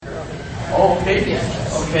Okay.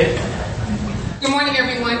 Okay. Good morning,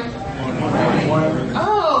 everyone. Good morning.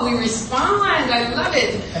 Oh, we respond. I love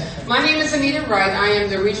it. My name is Anita Wright. I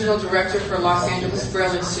am the Regional Director for Los Angeles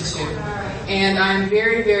Braille Institute. And I'm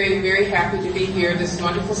very, very, very happy to be here this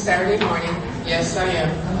wonderful Saturday morning. Yes, I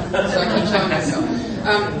am. So I keep telling myself.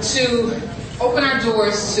 To open our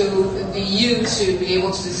doors to the youth to be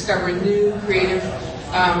able to discover new, creative,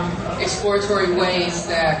 exploratory ways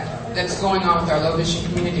that's going on with our low vision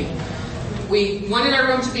community. We wanted our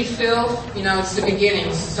room to be filled. You know, it's the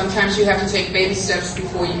beginnings. Sometimes you have to take baby steps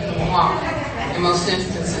before you can walk in most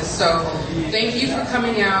instances. So thank you for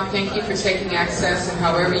coming out. Thank you for taking access and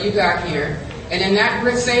however you got here. And in that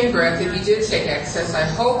same breath, if you did take access, I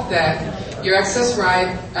hope that your access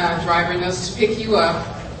ride driver knows to pick you up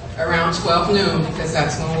around 12 noon because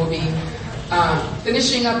that's when we'll be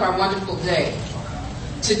finishing up our wonderful day.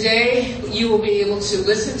 Today, you will be able to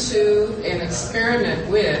listen to and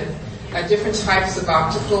experiment with different types of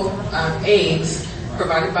optical aids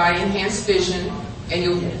provided by Enhanced Vision, and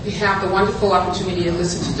you'll have the wonderful opportunity to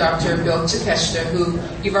listen to Dr. Bill Takeshita, who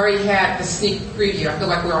you've already had the sneak preview. I feel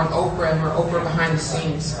like we're on Oprah and we're Oprah behind the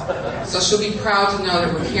scenes. So she'll be proud to know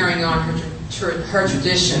that we're carrying on her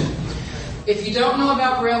tradition. If you don't know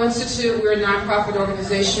about Braille Institute, we're a nonprofit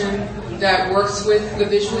organization that works with the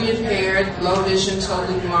visually impaired, low vision,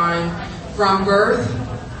 totally blind, from birth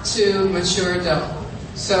to mature adult.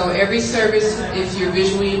 So every service, if you're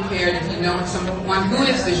visually impaired, if you know someone who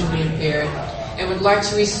is visually impaired and would like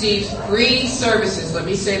to receive free services, let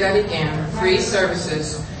me say that again, free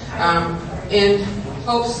services, in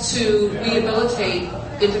hopes to rehabilitate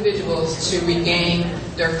individuals to regain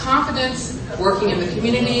their confidence, working in the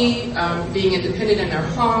community, being independent in their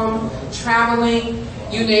home, traveling,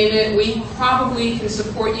 you name it, we probably can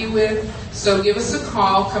support you with. So give us a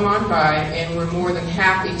call, come on by, and we're more than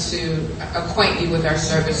happy to acquaint you with our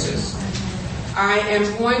services. I am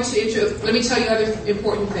going to let me tell you other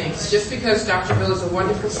important things. Just because Dr. Bill is a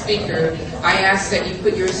wonderful speaker, I ask that you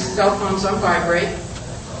put your cell phones on vibrate.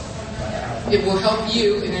 It will help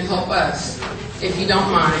you and it'll help us, if you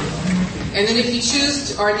don't mind. And then if you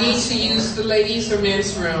choose or need to use the ladies' or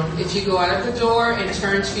men's room, if you go out of the door and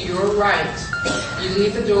turn to your right, you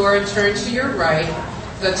leave the door and turn to your right,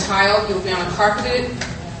 the tile, you'll be on a carpeted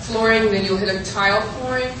flooring, then you'll hit a tile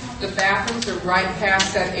flooring. The bathrooms are right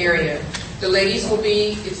past that area. The ladies will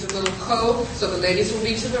be, it's a little cove, so the ladies will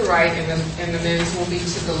be to the right and the men's will be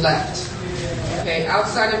to the left. Okay,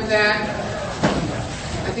 outside of that,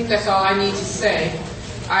 I think that's all I need to say.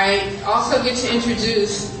 I also get to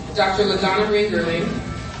introduce Dr. LaDonna Ringerling,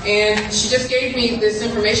 and she just gave me this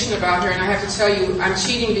information about her, and I have to tell you, I'm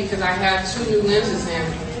cheating because I have two new lenses in.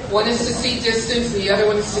 One is to see distance, the other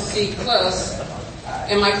one is to see close.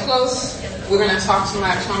 And my close, we're going to talk to my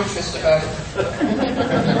optometrist about it.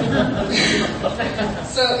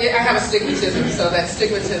 So I have astigmatism, so that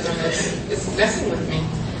stigmatism is messing with me.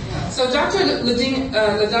 So Dr.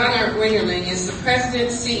 LaDonna Ringerling is the President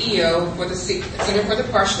CEO for the Center for the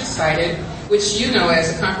Partially Sighted, which you know as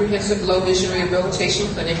a comprehensive low vision rehabilitation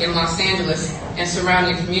clinic in Los Angeles and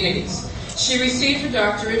surrounding communities. She received her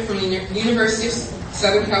doctorate from the University of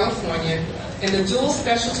Southern California in the dual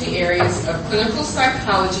specialty areas of clinical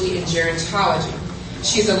psychology and gerontology.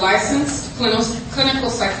 She's a licensed clinical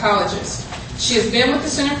psychologist. She has been with the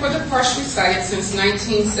Center for the Partially Sighted since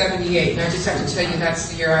 1978, and I just have to tell you that's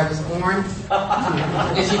the year I was born.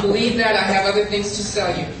 If you believe that, I have other things to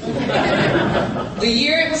sell you. The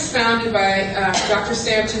year it was founded by Dr.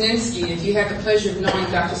 Sam Taninsky. If you had the pleasure of knowing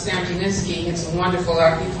Dr. Sam Taninsky, it's wonderful.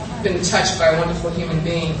 You've been touched by a wonderful human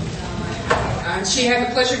being. She had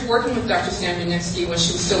the pleasure of working with Dr. Sam Taninsky when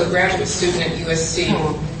she was still a graduate student at USC.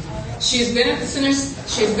 She has been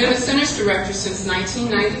the Center's director since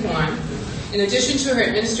 1991. In addition to her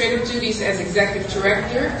administrative duties as executive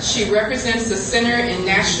director, she represents the center in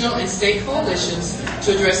national and state coalitions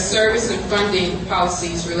to address service and funding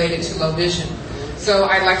policies related to low vision. So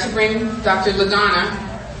I'd like to bring Dr. LaDonna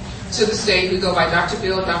to the stage. We go by Dr.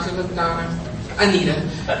 Bill, Dr. LaDonna, Anita,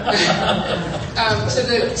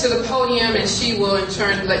 to the podium, and she will in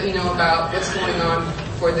turn let you know about what's going on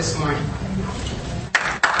for this morning.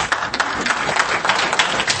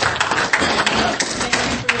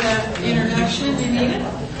 Introduction, Anita,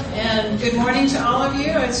 and good morning to all of you.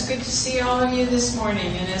 It's good to see all of you this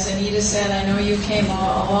morning. And as Anita said, I know you came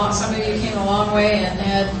along. Some of you came a long way and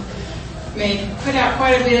had put out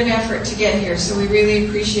quite a bit of effort to get here. So we really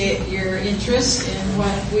appreciate your interest in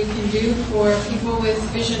what we can do for people with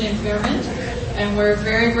vision impairment. And we're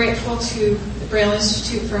very grateful to the Braille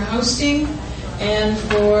Institute for hosting and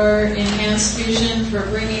for Enhanced Vision for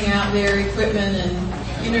bringing out their equipment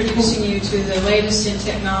and introducing you to the latest in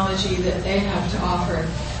technology that they have to offer.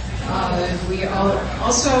 We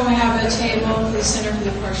also have a table for the Center for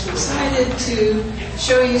the Partially Sighted to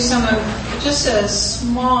show you some of just a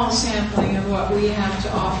small sampling of what we have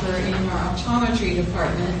to offer in our optometry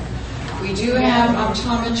department. We do have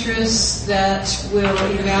optometrists that will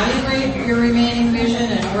evaluate your remaining vision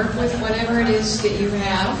and work with whatever it is that you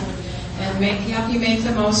have and help you make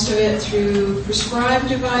the most of it through prescribed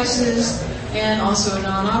devices and also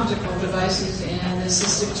non-optical devices and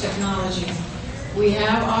assistive technology. We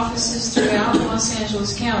have offices throughout Los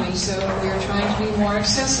Angeles County, so we are trying to be more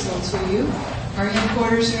accessible to you. Our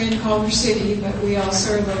headquarters are in Culver City, but we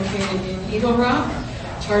also are located in Eagle Rock,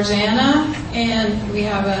 Tarzana, and we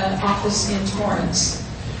have an office in Torrance.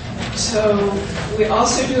 So we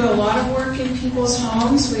also do a lot of work in people's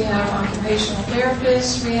homes. We have occupational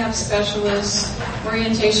therapists, rehab specialists,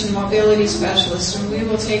 orientation mobility specialists, and we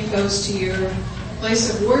will take those to your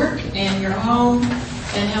place of work and your home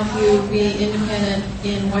and help you be independent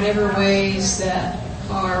in whatever ways that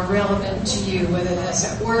are relevant to you, whether that's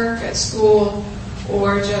at work, at school,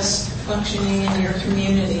 or just functioning in your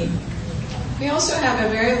community. We also have a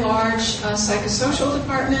very large psychosocial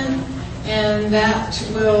department, and that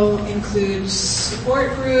will include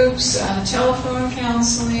support groups, telephone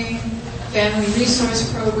counseling, family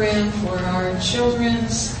resource program for our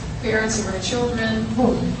parents of our children,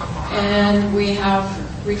 and we have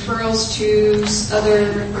referrals to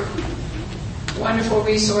other wonderful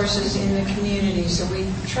resources in the community. So we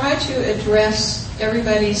try to address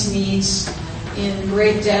everybody's needs in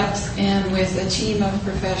great depth and with a team of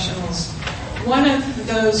professionals. One of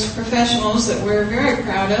those professionals that we're very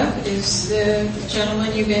proud of is the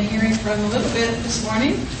gentleman you've been hearing from a little bit this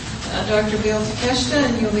morning, Dr. Bill Takeshita,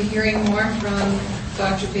 and you'll be hearing more from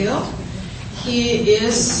Dr. Bill. He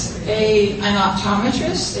is an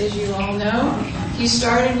optometrist, as you all know. He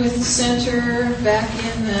started with the center back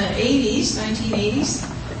in the 1980s,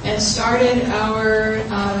 and started our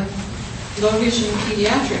low vision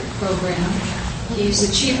pediatric program. He's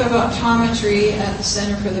the chief of optometry at the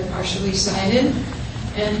Center for the Partially Sighted,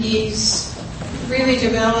 and he's really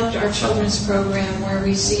developed our children's program where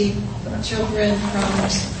we see children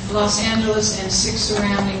from Los Angeles and 6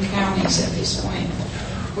 surrounding counties at this point.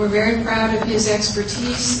 We're very proud of his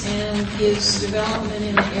expertise and his development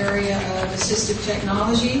in the area of assistive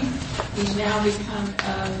technology. He's now become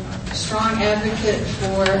a strong advocate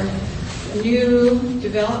for new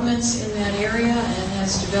developments in that area and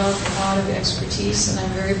has developed a lot of expertise, and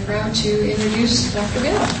I'm very proud to introduce Dr.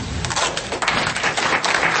 Bill.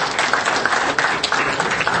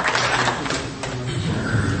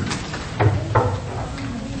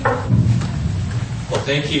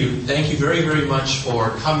 Thank you very, very much for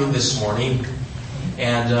coming this morning.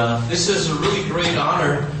 And this is a really great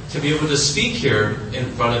honor to be able to speak here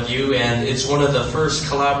in front of you. And it's one of the first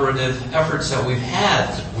collaborative efforts that we've had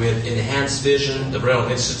with Enhanced Vision, the Braille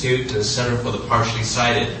Institute, and the Center for the Partially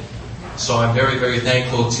Sighted. So I'm very, very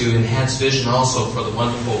thankful to Enhanced Vision also for the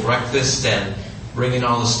wonderful breakfast and bringing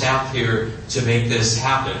all the staff here to make this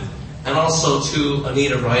happen. And also to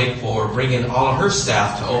Anita Wright for bringing all of her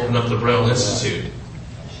staff to open up the Braille Institute.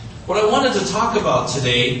 What I wanted to talk about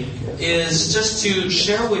today is just to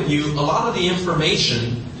share with you a lot of the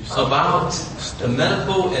information about the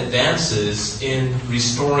medical advances in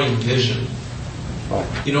restoring vision.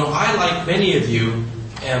 You know, I, like many of you,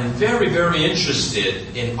 am very, very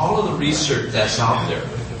interested in all of the research that's out there.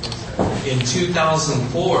 In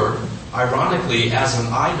 2004, ironically, as an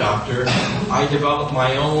eye doctor, I developed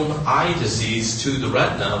my own eye disease to the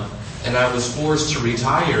retina, and I was forced to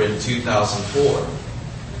retire in 2004.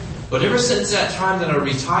 But ever since that time that I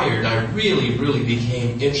retired, I really, really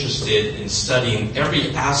became interested in studying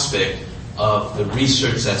every aspect of the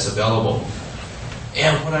research that's available.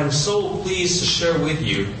 And what I'm so pleased to share with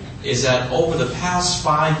you is that over the past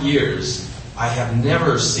 5 years, I have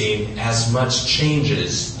never seen as much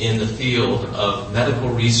changes in the field of medical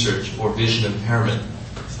research for vision impairment.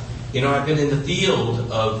 You know, I've been in the field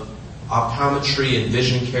of optometry and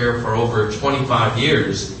vision care for over 25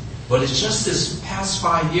 years, but it's just this past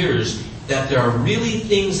 5 years that there are really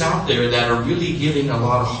things out there that are really giving a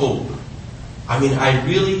lot of hope. I mean, I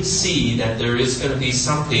really see that there is going to be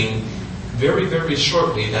something very, very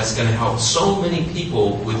shortly that's going to help so many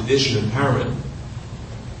people with vision impairment.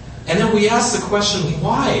 And then we ask the question,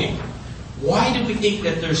 why? Why do we think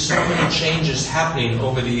that there's so many changes happening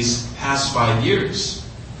over these past 5 years?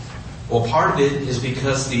 Well, part of it is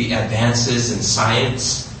because the advances in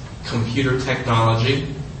science, computer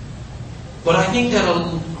technology. But I think that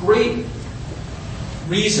a great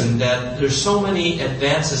reason that there's so many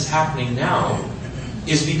advances happening now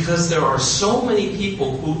is because there are so many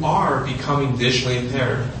people who are becoming visually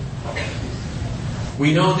impaired.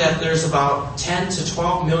 We know that there's about 10 to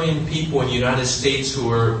 12 million people in the United States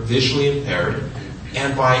who are visually impaired,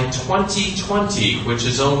 and by 2020, which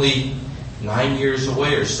is only 9 years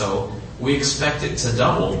away or so, we expect it to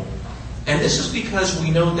double. And this is because we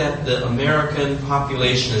know that the American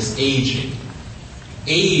population is aging.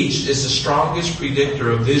 Age is the strongest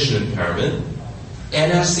predictor of vision impairment.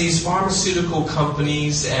 And as these pharmaceutical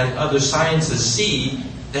companies and other scientists see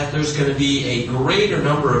that there's going to be a greater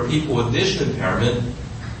number of people with vision impairment,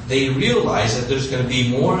 they realize that there's going to be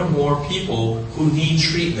more and more people who need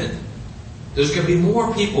treatment. There's going to be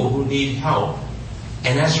more people who need help.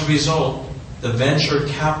 And as a result, the venture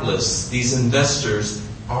capitalists, these investors,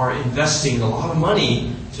 are investing a lot of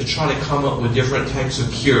money to try to come up with different types of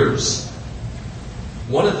cures.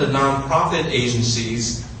 One of the nonprofit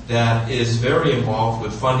agencies that is very involved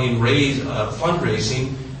with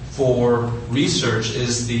fundraising for research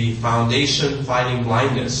is the Foundation Fighting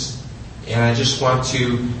Blindness. And I just want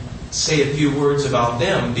to say a few words about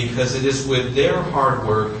them because it is with their hard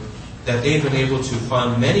work that they've been able to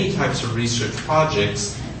fund many types of research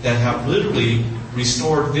projects that have literally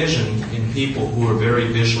restored vision in people who are very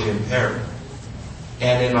visually impaired.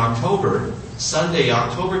 And in October, Sunday,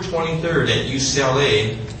 October 23rd at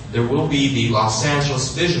UCLA, there will be the Los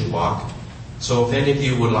Angeles Vision Walk. So if any of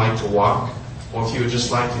you would like to walk, or if you would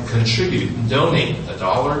just like to contribute and donate $1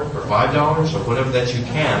 or $5 or whatever that you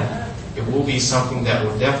can, it will be something that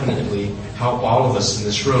will definitely help all of us in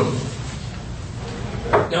this room.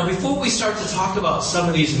 Now, before we start to talk about some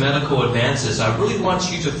of these medical advances, I really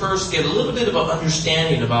want you to first get a little bit of an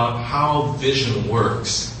understanding about how vision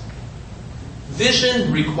works.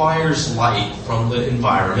 Vision requires light from the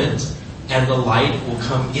environment, and the light will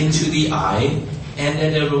come into the eye, and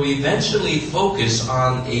then it will eventually focus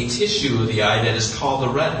on a tissue of the eye that is called the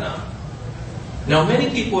retina. Now, many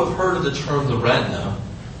people have heard of the term the retina,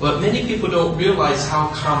 but many people don't realize how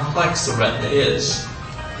complex the retina is.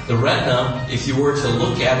 The retina, if you were to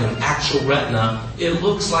look at an actual retina, it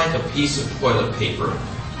looks like a piece of toilet paper.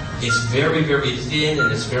 It's very, very thin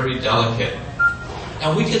and it's very delicate.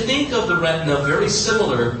 And we can think of the retina very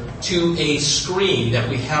similar to a screen that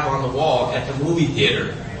we have on the wall at the movie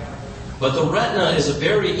theater. But the retina is a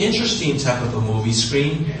very interesting type of a movie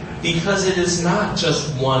screen because it is not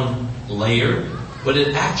just one layer, but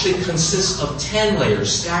it actually consists of 10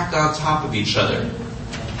 layers stacked on top of each other.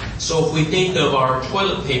 So if we think of our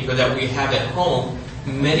toilet paper that we have at home,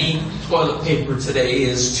 many toilet paper today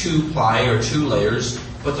is 2-ply or 2 layers,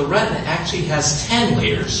 but the retina actually has 10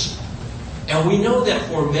 layers. And we know that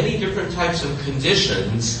for many different types of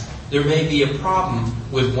conditions, there may be a problem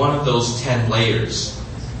with one of those 10 layers.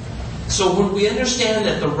 So when we understand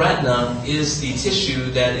that the retina is the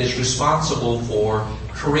tissue that is responsible for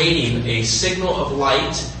creating a signal of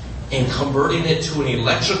light and converting it to an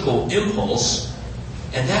electrical impulse,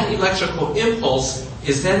 and that electrical impulse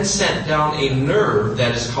is then sent down a nerve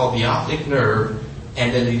that is called the optic nerve,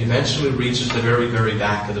 and then it eventually reaches the very, very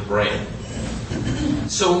back of the brain.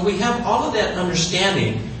 So when we have all of that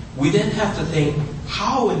understanding, we then have to think,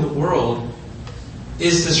 how in the world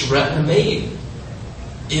is this retina made?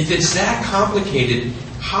 If it's that complicated,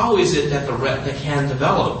 how is it that the retina can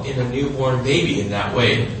develop in a newborn baby in that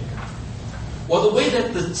way? Well, the way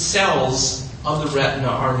that the cells of the retina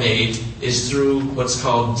are made is through what's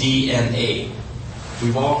called DNA.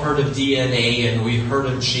 We've all heard of DNA and we've heard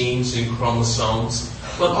of genes and chromosomes,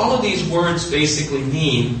 but all of these words basically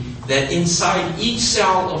mean that inside each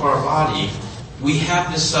cell of our body, we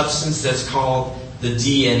have this substance that's called the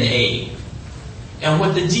DNA. And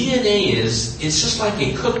what the DNA is, it's just like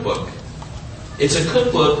a cookbook. It's a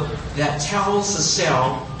cookbook that tells the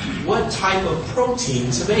cell what type of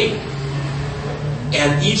protein to make.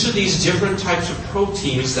 And each of these different types of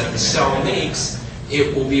proteins that the cell makes,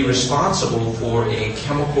 it will be responsible for a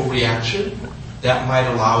chemical reaction that might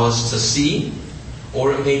allow us to see,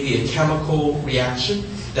 or it may be a chemical reaction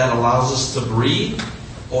that allows us to breathe,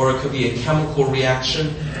 or it could be a chemical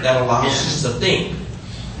reaction that allows us to think.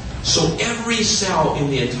 So every cell in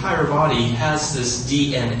the entire body has this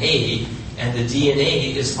DNA, and the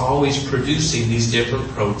DNA is always producing these different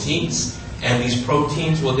proteins, and these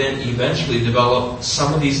proteins will then eventually develop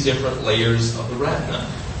some of these different layers of the retina.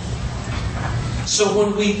 So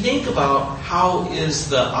when we think about how is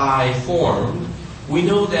the eye formed, we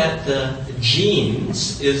know that the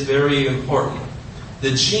genes is very important.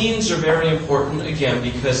 The genes are very important, again,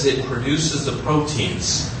 because it produces the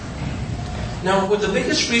proteins. Now, with the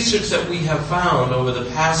biggest research that we have found over the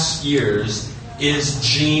past years is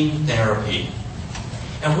gene therapy.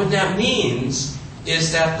 And what that means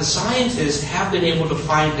is that the scientists have been able to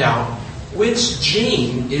find out which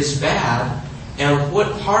gene is bad and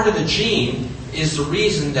what part of the gene is the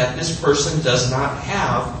reason that this person does not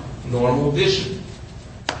have normal vision.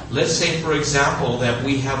 Let's say, for example, that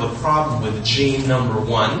we have a problem with gene number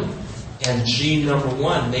 1, and gene number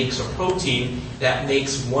 1 makes a protein that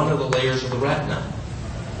makes one of the layers of the retina.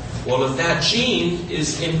 Well, if that gene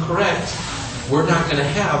is incorrect, we're not going to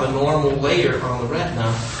have a normal layer on the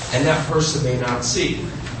retina, and that person may not see.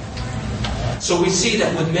 So we see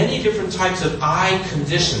that with many different types of eye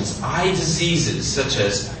conditions, eye diseases such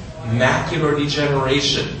as macular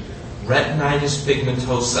degeneration, retinitis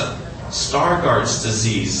pigmentosa, Stargardt's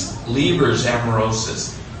disease, Leber's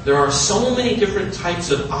amaurosis, there are so many different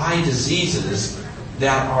types of eye diseases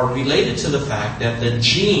that are related to the fact that the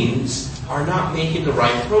genes are not making the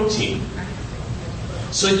right protein.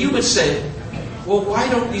 So you would say, well, why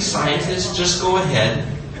don't these scientists just go ahead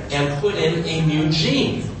and put in a new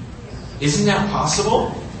gene? Isn't that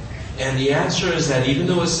possible? And the answer is that even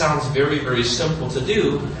though it sounds very, very simple to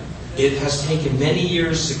do, it has taken many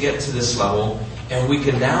years to get to this level, and we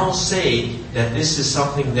can now say that this is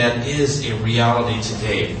something that is a reality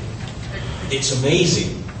today. It's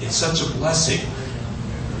amazing. It's such a blessing.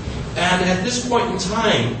 And at this point in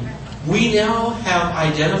time, we now have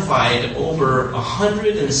identified over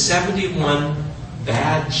 171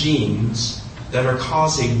 bad genes that are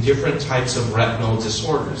causing different types of retinal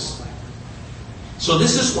disorders. So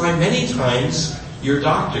this is why many times your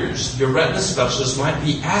doctors, your retina specialists might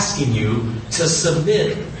be asking you to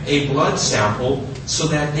submit a blood sample so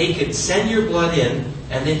that they could send your blood in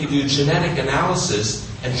and they could do genetic analysis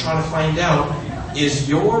and try to find out, is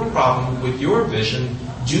your problem with your vision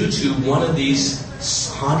due to one of these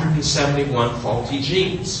 171 faulty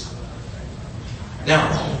genes?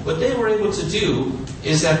 Now, what they were able to do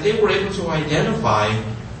is that they were able to identify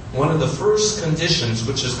one of the first conditions,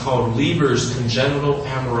 which is called Leber's congenital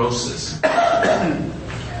amaurosis.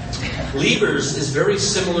 Leber's is very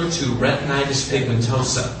similar to retinitis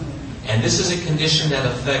pigmentosa, and this is a condition that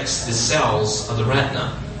affects the cells of the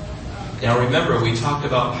retina. Now remember, we talked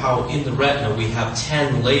about how in the retina we have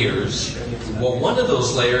 10 layers. Well, one of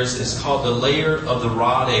those layers is called the layer of the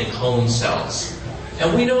rod and cone cells.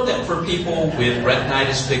 And we know that for people with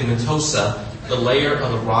retinitis pigmentosa, the layer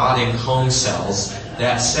of the rod and cone cells,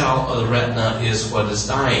 that cell of the retina is what is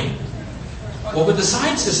dying. Well, what the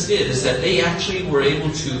scientists did is that they actually were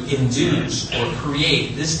able to induce or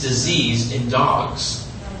create this disease in dogs.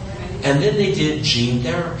 And then they did gene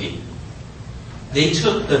therapy. They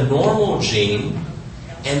took the normal gene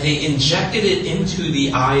and they injected it into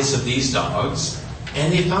the eyes of these dogs,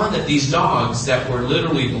 and they found that these dogs that were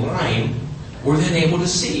literally blind were then able to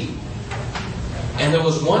see. And there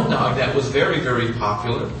was one dog that was very, very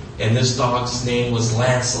popular, and this dog's name was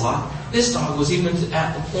Lancelot. This dog was even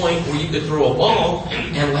at the point where you could throw a ball,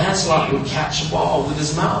 and Lancelot would catch a ball with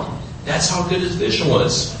his mouth. That's how good his vision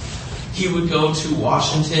was. He would go to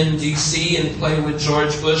Washington, D.C. and play with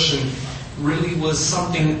George Bush, and really was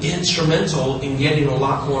something instrumental in getting a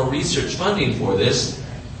lot more research funding for this.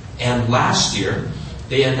 And last year,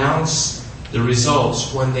 they announced the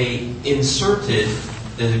results when they inserted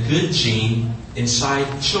the good gene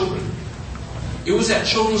inside children. It was at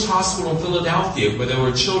Children's Hospital in Philadelphia where there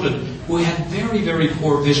were children who had very, very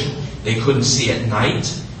poor vision. They couldn't see at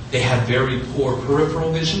night. They had very poor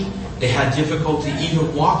peripheral vision. They had difficulty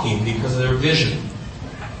even walking because of their vision.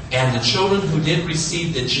 And the children who did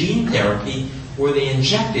receive the gene therapy, where they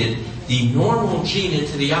injected the normal gene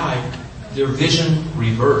into the eye, their vision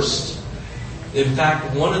reversed. In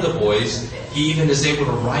fact, one of the boys, he even is able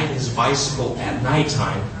to ride his bicycle at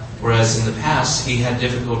nighttime, whereas in the past he had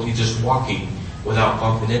difficulty just walking without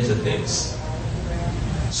bumping into things.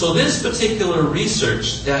 So this particular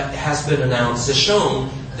research that has been announced has shown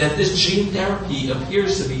that this gene therapy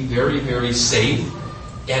appears to be very, very safe,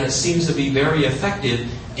 and it seems to be very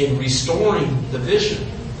effective in restoring the vision.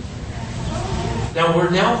 Now we're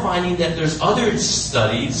now finding that there's other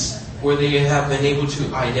studies where they have been able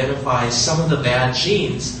to identify some of the bad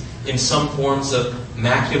genes in some forms of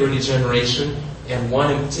macular degeneration, and one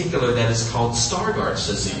in particular that is called Stargardt's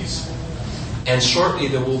disease. And shortly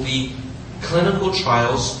there will be clinical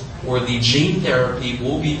trials where the gene therapy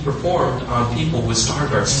will be performed on people with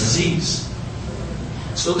Stargardt's disease.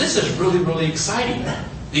 So this is really, really exciting,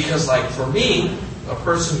 because like for me, a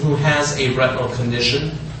person who has a retinal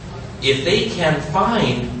condition, if they can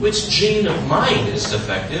find which gene of mine is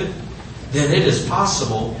defective, then it is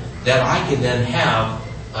possible that I can then have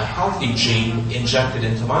a healthy gene injected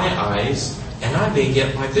into my eyes, and I may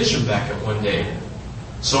get my vision back at one day.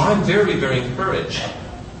 So I'm very, very encouraged.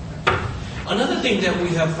 Another thing that we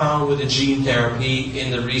have found with the gene therapy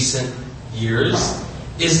in the recent years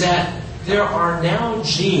is that there are now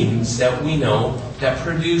genes that we know that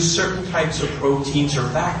produce certain types of proteins or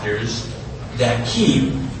factors that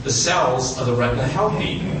keep the cells of the retina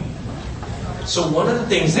healthy. So one of the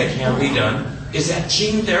things that can be done is that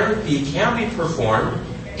gene therapy can be performed,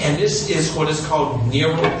 and this is what is called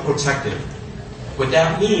neuroprotective. What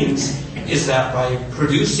that means is that by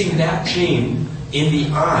producing that gene in the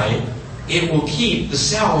eye, it will keep the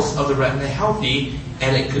cells of the retina healthy,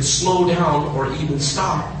 and it could slow down or even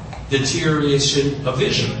stop deterioration of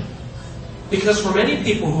vision. Because for many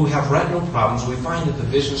people who have retinal problems, we find that the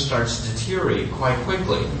vision starts to deteriorate quite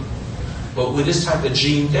quickly. But with this type of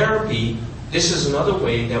gene therapy, this is another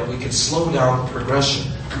way that we could slow down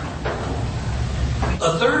progression.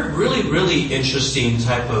 A third really interesting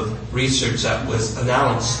type of research that was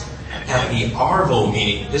announced at the ARVO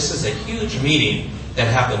meeting. This is a huge meeting that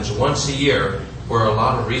happens once a year where a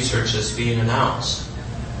lot of research is being announced.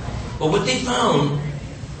 But what they found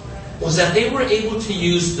was that they were able to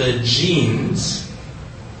use the genes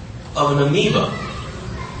of an amoeba.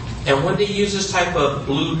 And when they use this type of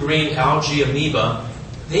blue-green algae amoeba,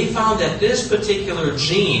 they found that this particular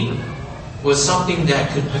gene was something that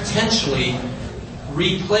could potentially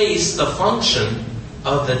replace the function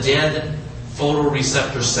of the dead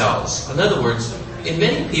photoreceptor cells. In other words, in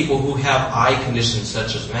many people who have eye conditions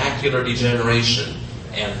such as macular degeneration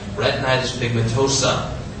and retinitis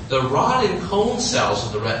pigmentosa, the rod and cone cells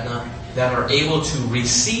of the retina that are able to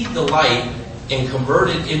receive the light and convert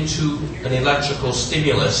it into an electrical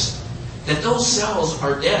stimulus, that those cells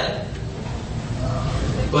are dead.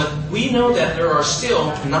 But we know that there are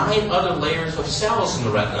still 9 other layers of cells in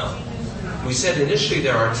the retina. We said initially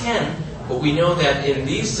there are 10, but we know that in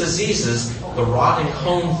these diseases, the rod and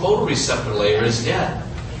cone photoreceptor layer is dead.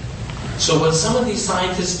 So what some of these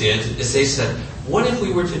scientists did is they said, what if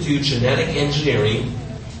we were to do genetic engineering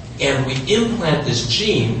and we implant this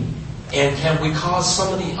gene, and can we cause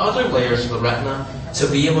some of the other layers of the retina to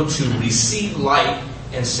be able to receive light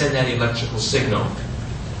and send that electrical signal?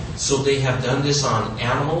 So they have done this on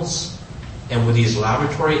animals, and with these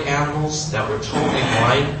laboratory animals that were totally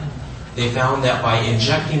blind, they found that by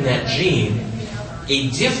injecting that gene,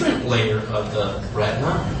 a different layer of the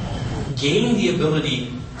retina gained the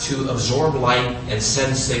ability to absorb light and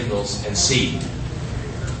send signals and see.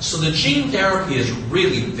 So the gene therapy is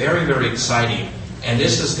really very exciting, and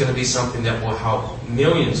this is going to be something that will help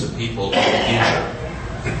millions of people in the future.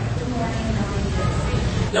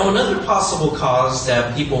 Now, another possible cause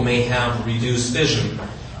that people may have reduced vision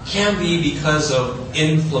can be because of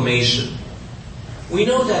inflammation. We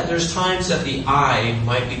know that there's times that the eye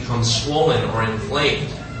might become swollen or inflamed.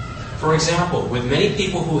 For example, with many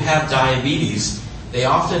people who have diabetes, they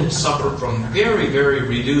often suffer from very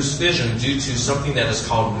reduced vision due to something that is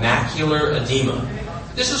called macular edema.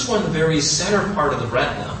 This is when the very center part of the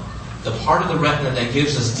retina, the part of the retina that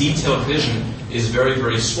gives us detailed vision, is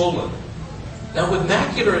very swollen. Now with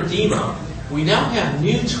macular edema, we now have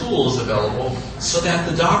new tools available so that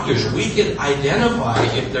the doctors, we can identify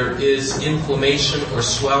if there is inflammation or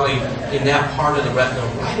swelling in that part of the retina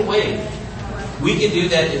right away. We can do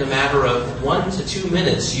that in a matter of 1 to 2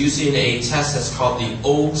 minutes using a test that's called the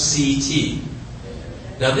OCT.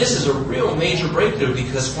 Now this is a real major breakthrough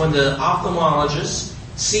because when the ophthalmologists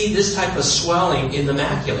see this type of swelling in the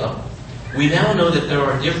macula, we now know that there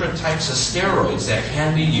are different types of steroids that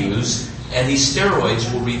can be used, and these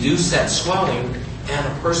steroids will reduce that swelling, and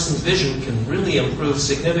a person's vision can really improve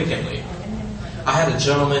significantly. I had a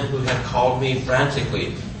gentleman who had called me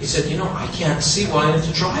frantically. He said, I can't see well enough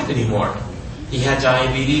to drive anymore. He had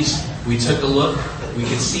diabetes. We took a look. We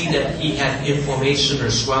could see that he had inflammation or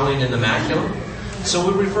swelling in the macula. So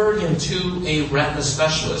we referred him to a retina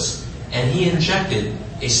specialist, and he injected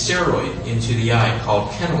a steroid into the eye called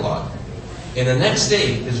Kenalog. And the next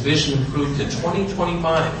day, his vision improved to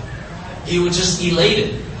 20/25. He was just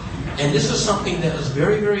elated. And this was something that was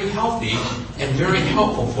very healthy and very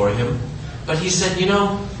helpful for him. But he said,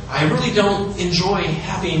 I really don't enjoy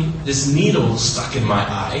having this needle stuck in my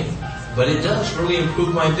eye, but it does really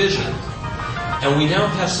improve my vision. And we now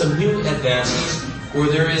have some new advances where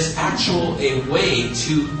there is a way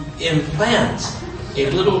to implant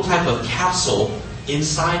a little type of capsule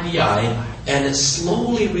inside the eye, and it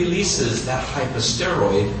slowly releases that type of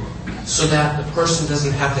steroid so that the person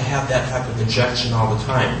doesn't have to have that type of injection all the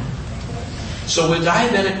time. So with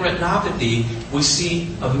diabetic retinopathy, we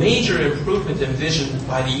see a major improvement in vision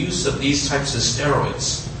by the use of these types of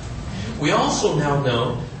steroids. We also now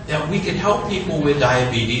know that we can help people with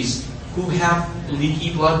diabetes who have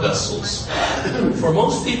leaky blood vessels. For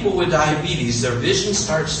most people with diabetes, their vision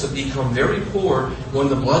starts to become very poor when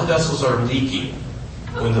the blood vessels are leaking.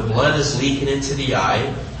 When the blood is leaking into the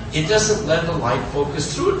eye, it doesn't let the light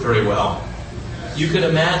focus through it very well. You can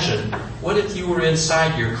imagine, what if you were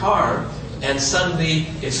inside your car and suddenly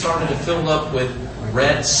it started to fill up with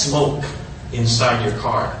red smoke inside your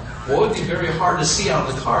car? Well, it would be very hard to see out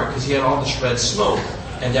of the car because you had all this red smoke.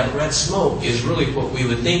 And that red smoke is really what we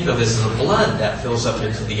would think of as the blood that fills up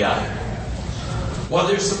into the eye. Well,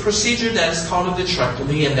 there's a procedure that is called a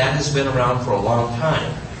vitrectomy, and that has been around for a long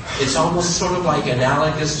time. It's almost sort of like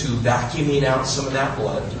analogous to vacuuming out some of that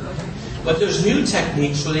blood. But there's new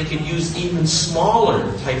techniques where they can use even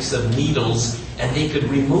smaller types of needles, and they could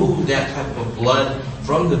remove that type of blood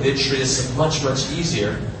from the vitreous much, much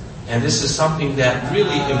easier. And this is something that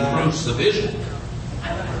really improves the vision.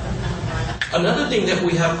 Another thing that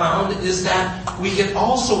we have found is that we can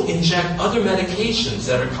also inject other medications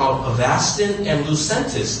that are called Avastin and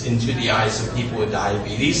Lucentis into the eyes of people with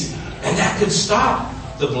diabetes, and that could stop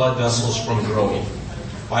the blood vessels from growing.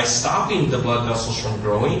 By stopping the blood vessels from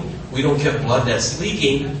growing, we don't get blood that's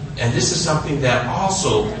leaking, and this is something that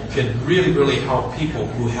also can really, really help people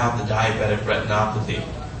who have the diabetic retinopathy.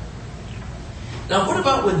 Now, what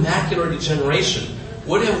about with macular degeneration?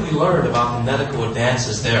 What have we learned about the medical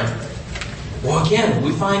advances there? Well, again,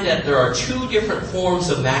 we find that there are two different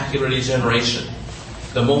forms of macular degeneration.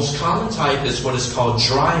 The most common type is what is called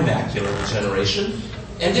dry macular degeneration,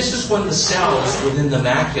 and this is when the cells within the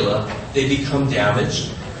macula, they become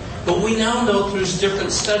damaged. But we now know through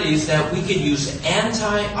different studies that we can use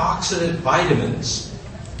antioxidant vitamins.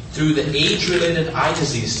 Through the age-related eye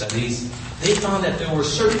disease studies, they found that there were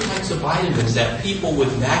certain types of vitamins that people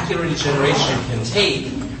with macular degeneration can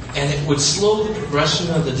take, and it would slow the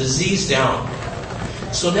progression of the disease down.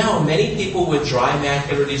 So now many people with dry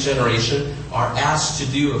macular degeneration are asked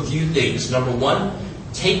to do a few things. Number one,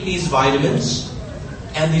 take these vitamins,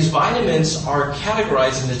 and these vitamins are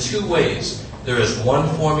categorized into two ways. There is one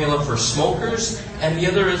formula for smokers, and the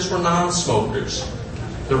other is for non-smokers.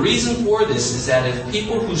 The reason for this is that if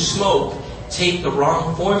people who smoke take the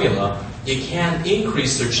wrong formula, it can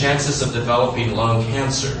increase their chances of developing lung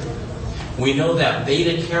cancer. We know that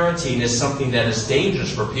beta-carotene is something that is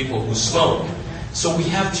dangerous for people who smoke. So we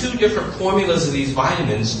have two different formulas of these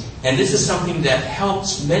vitamins, and this is something that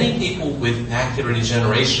helps many people with macular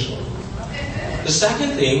degeneration. The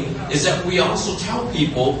second thing is that we also tell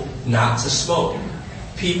people not to smoke.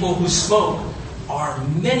 People who smoke are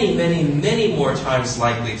many, many, many more times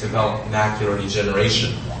likely to develop macular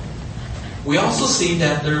degeneration. We also see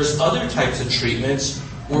that there's other types of treatments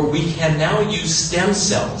where we can now use stem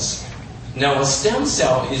cells. Now, a stem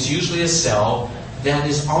cell is usually a cell that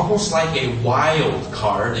is almost like a wild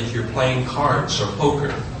card if you're playing cards or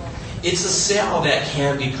poker. It's a cell that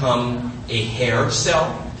can become a hair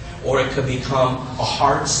cell, or it could become a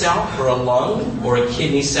heart cell, or a lung, or a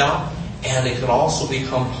kidney cell, and it could also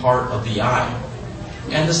become part of the eye.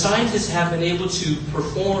 And the scientists have been able to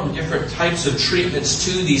perform different types of treatments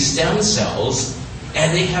to these stem cells,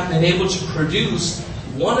 and they have been able to produce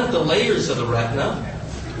one of the layers of the retina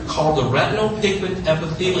called the retinal pigment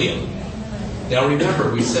epithelium. Now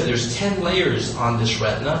remember, we said there's 10 layers on this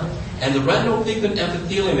retina, and the retinal pigment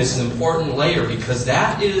epithelium is an important layer because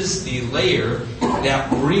that is the layer that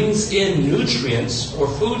brings in nutrients or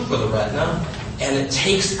food for the retina, and it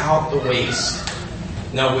takes out the waste.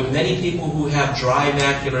 Now, with many people who have dry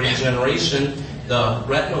macular degeneration, the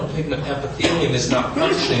retinal pigment epithelium is not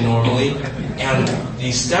functioning normally, and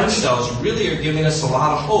these stem cells really are giving us a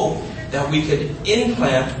lot of hope that we could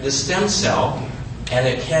implant the stem cell, and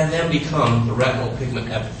it can then become the retinal pigment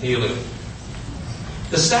epithelium.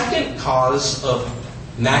 The second cause of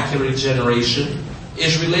macular degeneration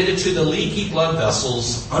is related to the leaky blood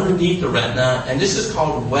vessels underneath the retina, and this is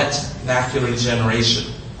called wet macular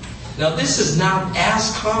degeneration. Now, this is not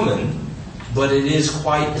as common, but it is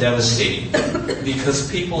quite devastating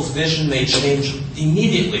because people's vision may change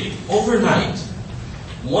immediately, overnight.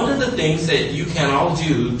 One of the things that you can all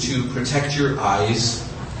do to protect your eyes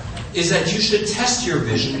is that you should test your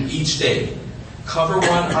vision each day. Cover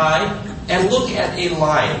one eye and look at a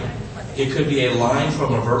line. It could be a line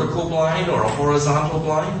from a vertical blind or a horizontal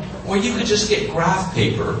blind, or you could just get graph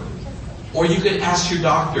paper, or you could ask your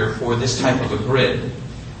doctor for this type of a grid.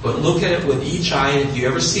 But look at it with each eye, and if you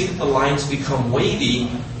ever see that the lines become wavy,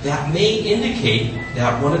 that may indicate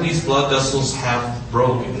that one of these blood vessels have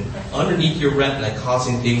broken underneath your retina,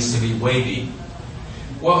 causing things to be wavy.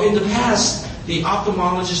 Well, in the past, the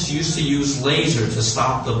ophthalmologist used to use laser to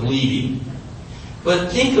stop the bleeding.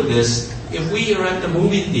 But think of this, if we are at the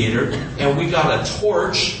movie theater and we got a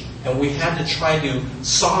torch and we had to try to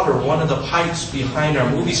solder one of the pipes behind our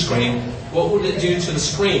movie screen, what would it do to the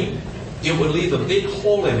screen? It would leave a big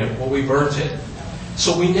hole in it where we burnt it.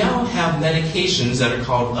 So we now have medications that are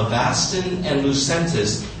called Avastin and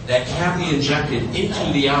Lucentis that can be injected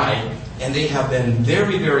into the eye, and they have been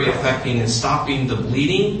very, very effective in stopping the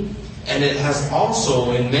bleeding, and it has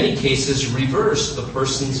also, in many cases, reversed the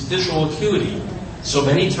person's visual acuity. So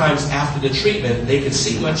many times after the treatment, they can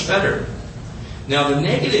see much better. Now, the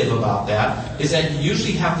negative about that is that you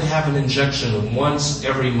usually have to have an injection once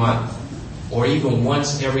every month, or even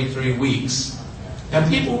once every 3 weeks. And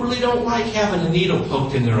people really don't like having a needle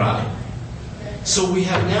poked in their eye. So we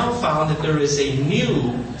have now found that there is a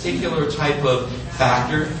new particular type of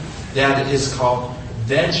factor that is called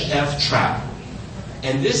VEGF trap.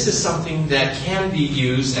 And this is something that can be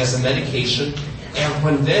used as a medication. And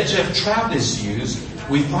when VEGF trap is used,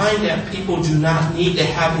 we find that people do not need to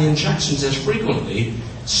have the injections as frequently.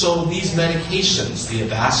 So these medications, the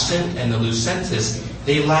Avastin and the Lucentis,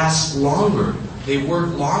 they last longer. They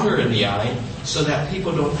work longer in the eye so that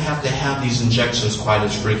people don't have to have these injections quite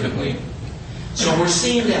as frequently. So we're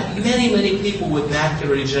seeing that many, many people with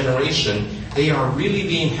macular degeneration, they are really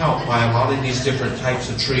being helped by a lot of these different types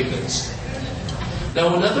of treatments.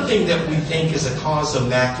 Now, another thing that we think is a cause of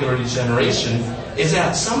macular degeneration is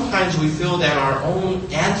that sometimes we feel that our own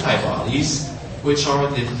antibodies, which are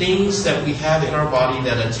the things that we have in our body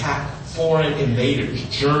that attack foreign invaders,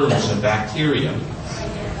 germs and bacteria,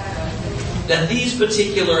 that these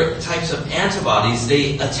particular types of antibodies,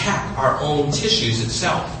 they attack our own tissues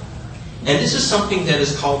itself. And this is something that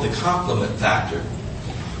is called the complement factor.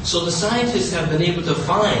 So the scientists have been able to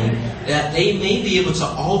find that they may be able to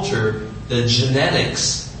alter the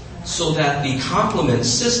genetics so that the complement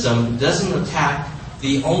system doesn't attack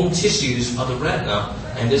the own tissues of the retina,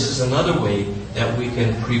 and this is another way that we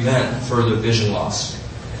can prevent further vision loss.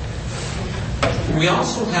 We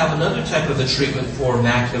also have another type of a treatment for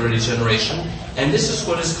macular degeneration, and this is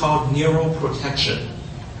what is called neuroprotection.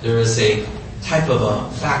 There is a type of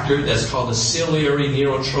a factor that's called the ciliary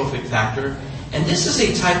neurotrophic factor, and this is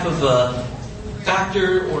a type of a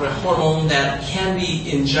factor or a hormone that can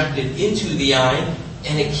be injected into the eye,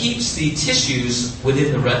 and it keeps the tissues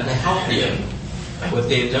within the retina healthier. What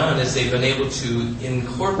they've done is they've been able to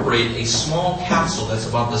incorporate a small capsule that's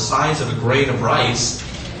about the size of a grain of rice,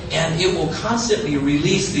 and it will constantly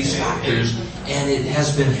release these factors, and it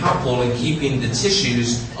has been helpful in keeping the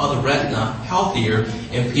tissues of the retina healthier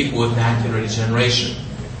in people with macular degeneration.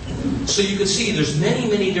 So you can see there's many,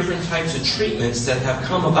 many different types of treatments that have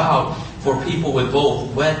come about for people with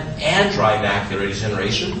both wet and dry macular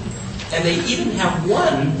degeneration. And they even have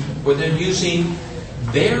one where they're using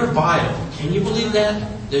bear bile. Can you believe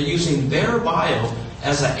that? They're using bear bile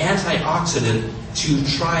as an antioxidant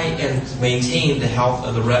to try and maintain the health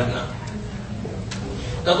of the retina.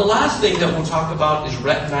 Now the last thing that we'll talk about is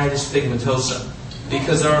retinitis pigmentosa,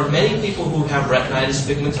 because there are many people who have retinitis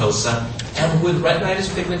pigmentosa, and with retinitis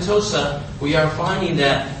pigmentosa, we are finding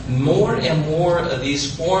that more and more of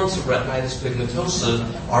these forms of retinitis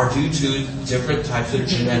pigmentosa are due to different types of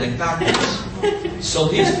genetic factors. So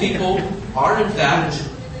these people are, in fact,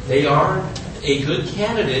 they are a good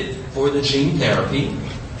candidate for the gene therapy.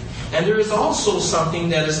 And there is also something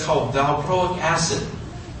that is called valproic acid.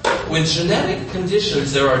 With genetic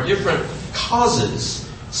conditions, there are different causes.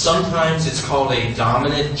 Sometimes it's called a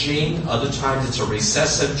dominant gene, other times it's a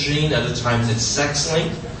recessive gene, other times it's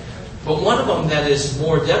sex-linked. But one of them that is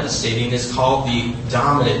more devastating is called the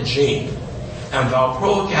dominant gene. And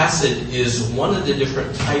valproic acid is one of the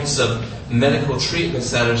different types of medical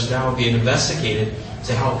treatments that is now being investigated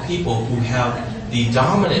to help people who have the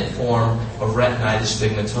dominant form of retinitis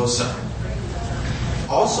pigmentosa.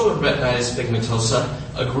 Also in retinitis pigmentosa,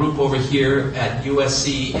 a group over here at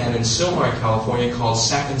USC and in Silmar, California called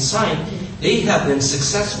Sack and Sign, they have been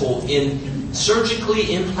successful in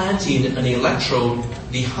surgically implanting an electrode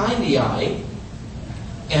behind the eye,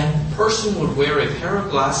 and a person would wear a pair of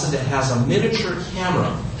glasses that has a miniature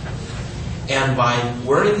camera. And by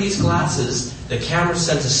wearing these glasses, the camera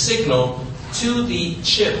sends a signal to the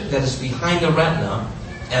chip that is behind the retina,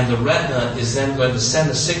 and the retina is then going to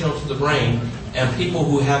send a signal to the brain, and people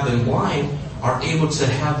who have been blind are able to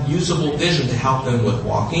have usable vision to help them with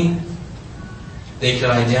walking. They could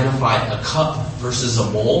identify a cup versus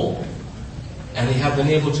a mole, and they have been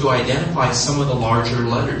able to identify some of the larger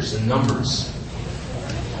letters and numbers.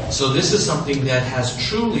 So this is something that has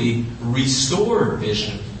truly restored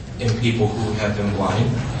vision in people who have been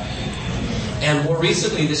blind. And more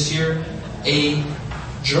recently this year, a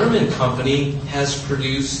German company has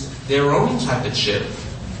produced their own type of chip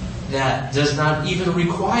that does not even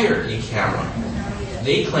require a camera.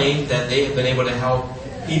 They claim that they have been able to help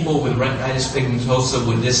people with retinitis pigmentosa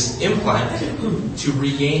with this implant to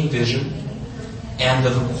regain vision, and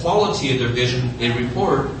the quality of their vision, they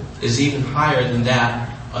report, is even higher than that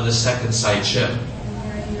of the second sight chip.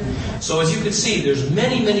 So as you can see, there's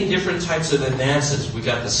many, many different types of advances. We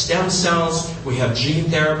got the stem cells, we have gene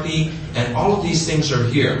therapy, and all of these things are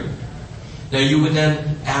here. Now you would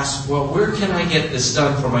then ask, well, where can I get this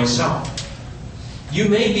done for myself? You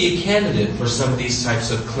may be a candidate for some of these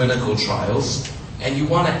types of clinical trials, and you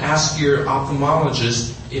want to ask your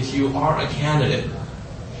ophthalmologist if you are a candidate.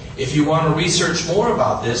 If you want to research more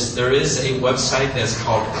about this, there is a website that's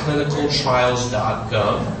called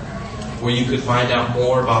clinicaltrials.gov, where you could find out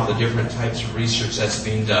more about the different types of research that's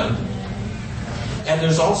being done. And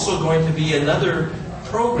there's also going to be another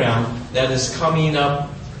program that is coming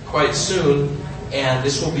up quite soon, and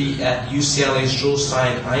this will be at UCLA's Jules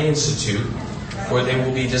Stein Eye Institute, where they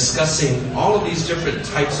will be discussing all of these different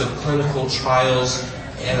types of clinical trials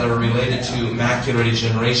that are related to macular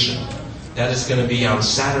degeneration. That is going to be on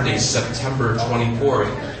Saturday, September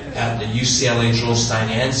 24th at the UCLA Jules Stein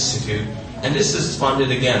Eye Institute. And this is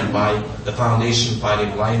funded again by the Foundation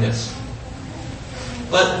Fighting Blindness.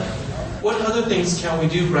 But what other things can we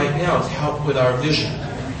do right now to help with our vision?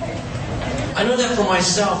 I know that for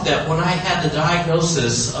myself, that when I had the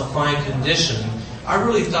diagnosis of my condition, I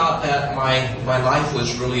really thought that my life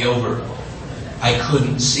was really over. I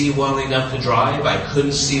couldn't see well enough to drive. I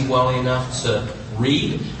couldn't see well enough to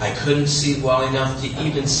read. I couldn't see well enough to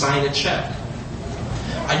even sign a check.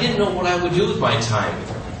 I didn't know what I would do with my time.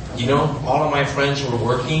 You know, all of my friends were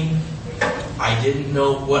working. I didn't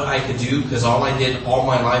know what I could do because all I did all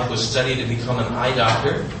my life was study to become an eye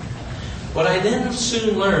doctor. But I then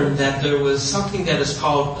soon learned that there was something that is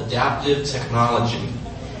called adaptive technology.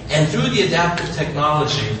 And through the adaptive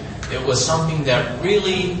technology, it was something that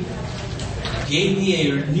really gave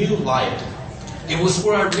me a new light. It was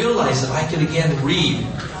where I realized that I could again read.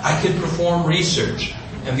 I could perform research.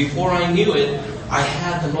 And before I knew it, I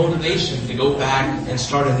had the motivation to go back and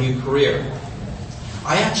start a new career.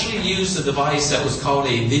 I actually used a device that was called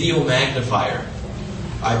a video magnifier.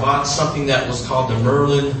 I bought something that was called the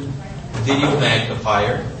Merlin video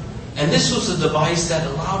magnifier. And this was a device that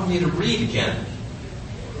allowed me to read again.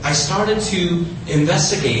 I started to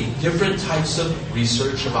investigate different types of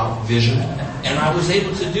research about vision, and I was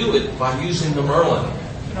able to do it by using the Merlin.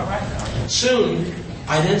 Soon,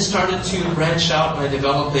 I then started to branch out and I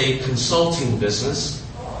developed a consulting business,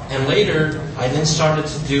 and later I then started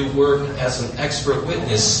to do work as an expert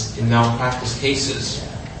witness in malpractice cases.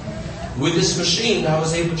 With this machine, I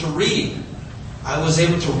was able to read, I was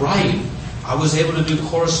able to write, I was able to do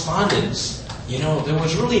correspondence. You know, there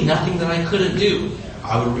was really nothing that I couldn't do.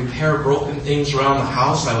 I would repair broken things around the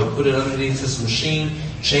house, I would put it underneath this machine,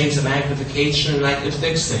 change the magnification, and I could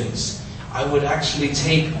fix things. I would actually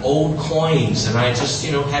take old coins, and I just,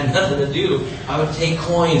 had nothing to do. I would take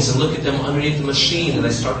coins and look at them underneath the machine, and I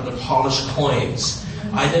started to polish coins.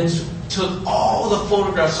 I then took all the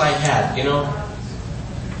photographs I had,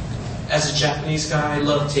 As a Japanese guy, I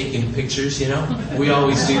love taking pictures, We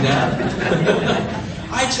always do that.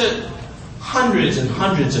 I took hundreds and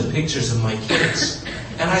hundreds of pictures of my kids.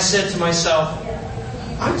 And I said to myself,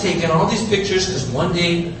 I'm taking all these pictures because one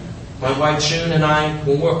day my wife June and I,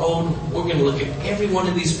 when we're old, we're going to look at every one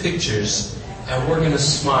of these pictures and we're going to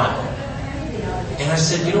smile. And I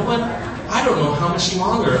said, you know what? I don't know how much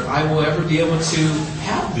longer I will ever be able to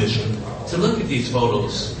have vision to look at these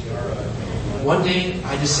photos. One day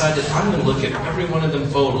I decided I'm going to look at every one of them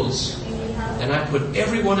photos. And I put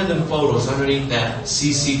every one of them photos underneath that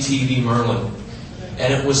CCTV Merlin.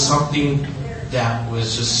 And it was something that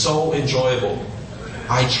was just so enjoyable.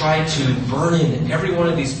 I tried to burn in every one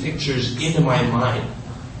of these pictures into my mind.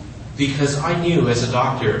 Because I knew, as a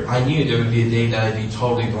doctor, I knew there would be a day that I'd be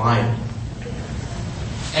totally blind.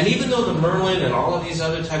 And even though the Merlin and all of these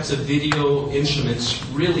other types of video instruments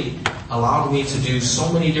really allowed me to do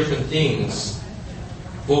so many different things,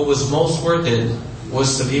 what was most worth it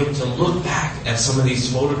was to be able to look back at some of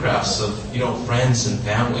these photographs of, friends and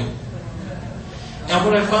family. And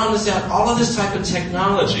what I found is that all of this type of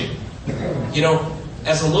technology,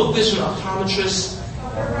 as a low vision optometrist,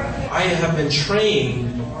 I have been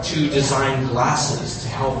trained to design glasses to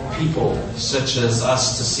help people such as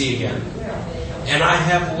us to see again. And I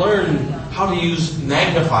have learned how to use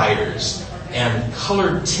magnifiers and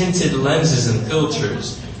color-tinted lenses and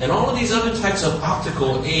filters and all of these other types of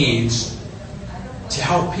optical aids to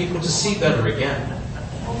help people to see better again.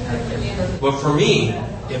 But for me,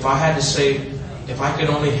 if I had to say, if I could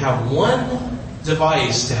only have one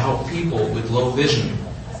device to help people with low vision,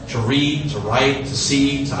 to read, to write, to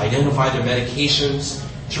see, to identify their medications,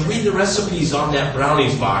 to read the recipes on that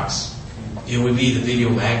brownies box, it would be the video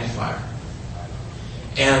magnifier.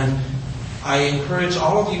 And I encourage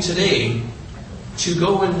all of you today to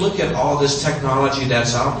go and look at all this technology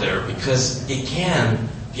that's out there, because it can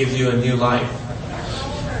give you a new life.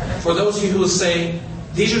 For those of you who will say,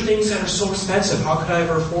 these are things that are so expensive, how could I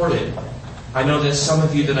ever afford it? I know that some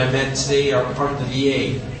of you that I met today are part of the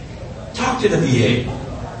VA. Talk to the VA.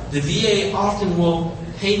 The VA often will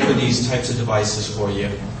pay for these types of devices for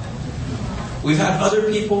you. We've had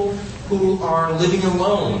other people who are living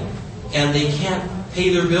alone and they can't pay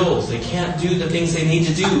their bills. They can't do the things they need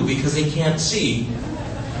to do because they can't see.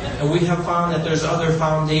 And we have found that there's other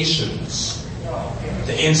foundations.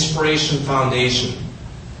 The Inspiration Foundation,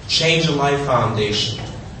 Change a Life Foundation,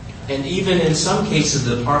 and even in some cases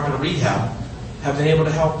the Department of Rehab have been able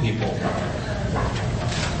to help people.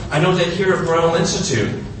 I know that here at Braille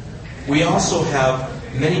Institute, we also have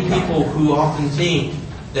many people who often think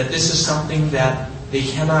that this is something that they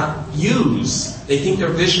cannot use. They think their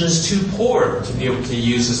vision is too poor to be able to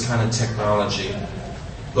use this kind of technology.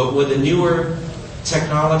 But with the newer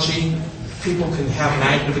technology, people can have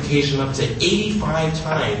magnification up to 85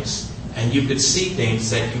 times, and you could see things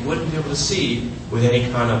that you wouldn't be able to see with any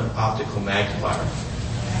kind of optical magnifier.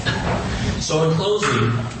 So in closing,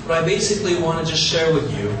 what I basically want to just share with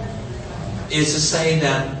you is to say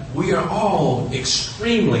that we are all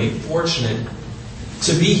extremely fortunate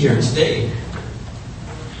to be here today.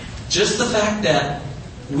 Just the fact that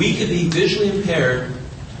we could be visually impaired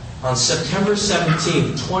on September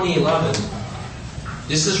 17th, 2011,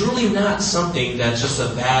 this is really not something that's just a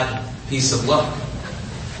bad piece of luck.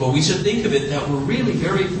 But we should think of it that we're really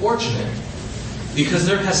very fortunate, because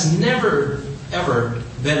there has never, ever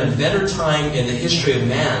been a better time in the history of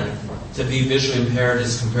man to be visually impaired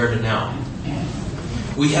as compared to now.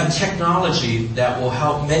 We have technology that will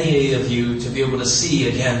help many of you to be able to see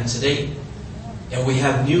again today. And we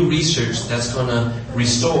have new research that's going to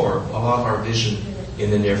restore a lot of our vision in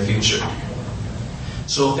the near future.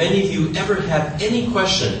 So if any of you ever have any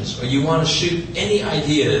questions or you want to shoot any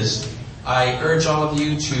ideas, I urge all of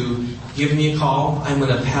you to give me a call. I'm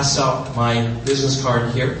going to pass out my business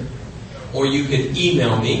card here. Or you can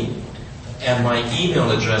email me, and my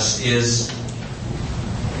email address is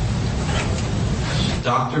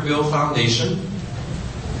Dr. Bill Foundation.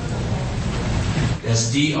 That's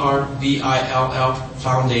DRBILL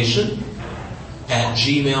Foundation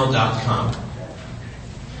 @gmail.com.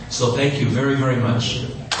 So thank you very, very much.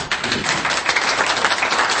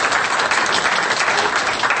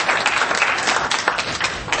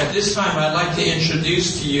 At this time, I'd like to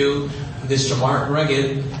introduce to you Mr. Mark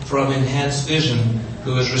Reggett from Enhanced Vision,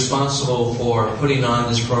 who is responsible for putting on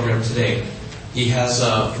this program today. He has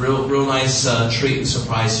a real nice treat and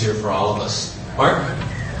surprise here for all of us. Mark?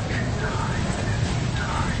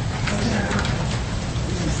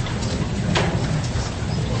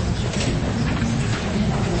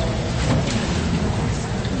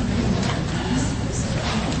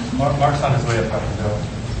 Mark's on his way up, Dr. Bill.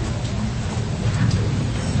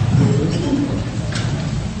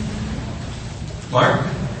 Mark?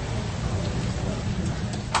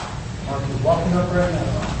 Mark is walking up right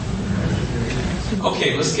now.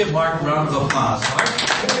 Okay, let's give Mark a round of applause. Mark?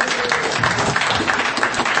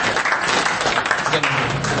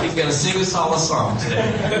 He's going to sing us all a song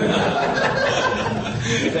today.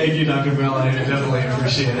 Thank you, Dr. Bill. I definitely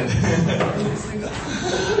appreciate it.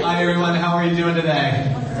 Hi, everyone. How are you doing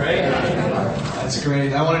today? Great. That's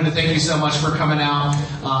great. I wanted to thank you so much for coming out.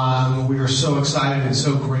 We are so excited and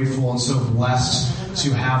so grateful and so blessed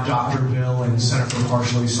to have Dr. Bill and Center for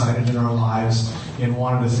Partially Sighted in our lives, and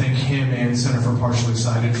wanted to thank him and Center for Partially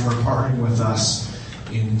Sighted for partnering with us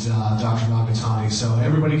and Dr. Nagatani. So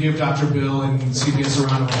everybody give Dr. Bill and CBS a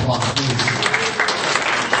round of applause, please.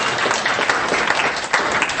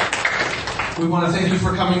 We want to thank you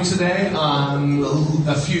for coming today.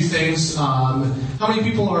 A few things. How many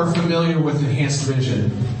people are familiar with Enhanced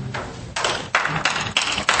Vision?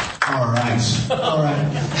 All right.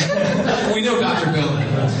 We know Dr. Bill.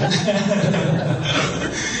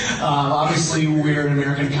 Obviously, we're an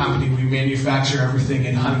American company. We manufacture everything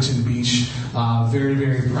in Huntington Beach. Very,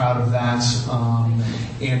 very proud of that.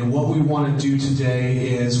 And what we want to do today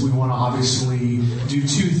is we want to obviously do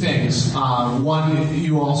two things. One,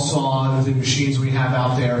 you all saw the machines we have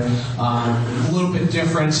out there. A little bit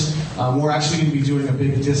different. We're actually going to be doing a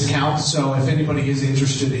big discount. So if anybody is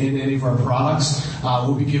interested in any of our products,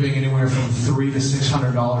 we'll be giving anywhere from $300 to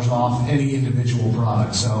 $600 off any individual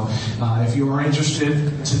product. So if you are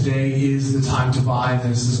interested, today is the time to buy.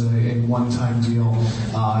 This is a one-time deal,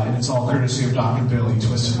 and it's all courtesy of Dr. Bill. He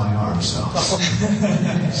twisted my arm. So.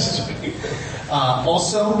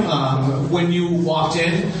 Also, when you walked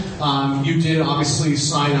in, you did obviously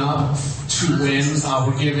sign up to win.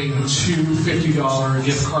 We're giving 2 $50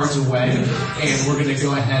 gift cards away, and we're going to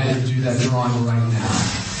go ahead and do that drawing right now.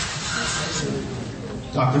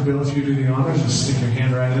 Dr. Bill, if you do the honors, just stick your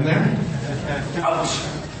hand right in there. Ouch.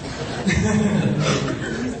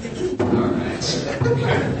 All right.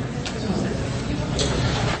 Okay.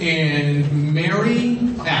 And Mary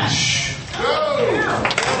Ash.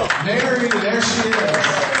 Mary, there she is.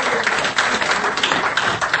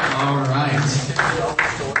 All right.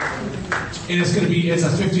 And it's a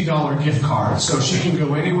 $50 gift card, so she can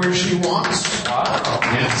go anywhere she wants. Wow.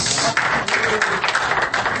 Yes.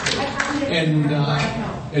 And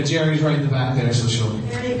Jerry's right in the back there, so she'll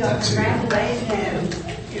There you go. that too. Congratulations.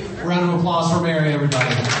 Round of applause for Mary,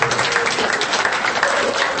 everybody.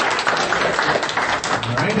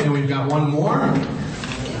 All right, and we've got one more.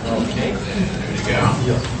 Okay. There you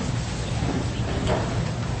go.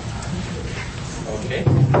 Okay.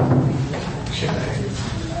 Okay.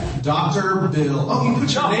 Dr. Bill. Oh, you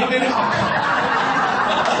put your name in it?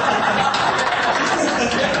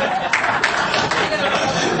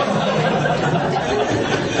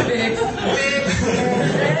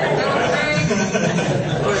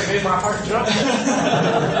 It made my heart jump.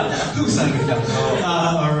 Who sang it down?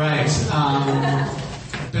 All right.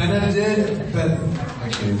 I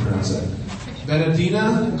can't even pronounce it.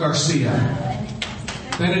 Benedina Garcia.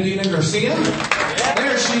 Benedina Garcia?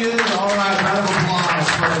 There she is. All right. Round of applause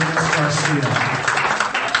for Ms. Garcia.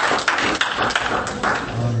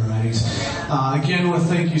 Again, I want to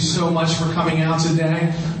thank you so much for coming out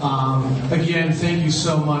today. Again, thank you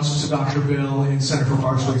so much to Dr. Bill and Center for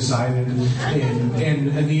Partially Sighted and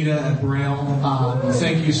Anita at Braille.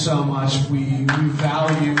 Thank you so much. We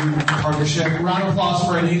value the partnership. Round of applause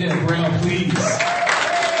for Anita at Braille, please.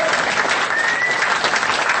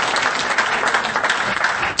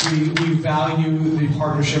 We value the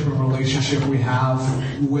partnership and relationship we have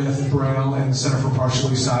with Braille and the Center for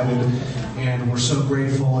Partially Sighted, and we're so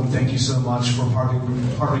grateful and thank you so much for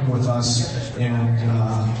partnering with us and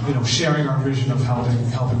sharing our vision of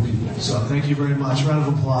helping people. So thank you very much. Round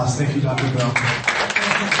of applause. Thank you, Dr. Bill.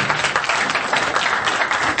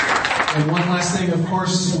 And one last thing, of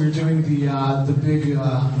course, we're doing the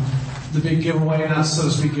big giveaway, not so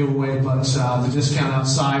to speak giveaway, but the discount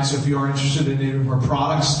outside. So if you are interested in any of our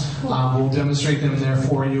products, we'll demonstrate them there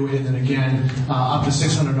for you. And then again, up to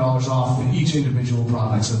 $600 off each individual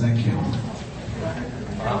product. So thank you.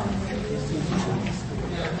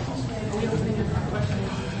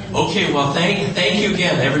 Okay, well, thank you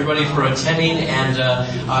again, everybody, for attending, and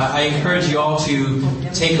I encourage you all to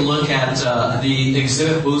take a look at the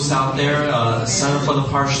exhibit booths out there, Center for the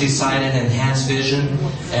Partially Sighted, Enhanced Vision,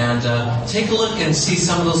 and take a look and see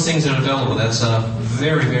some of those things that are available. That's a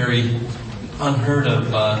very, very unheard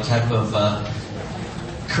of type of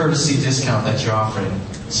courtesy discount that you're offering.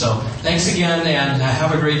 So, thanks again, and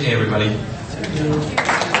have a great day, everybody.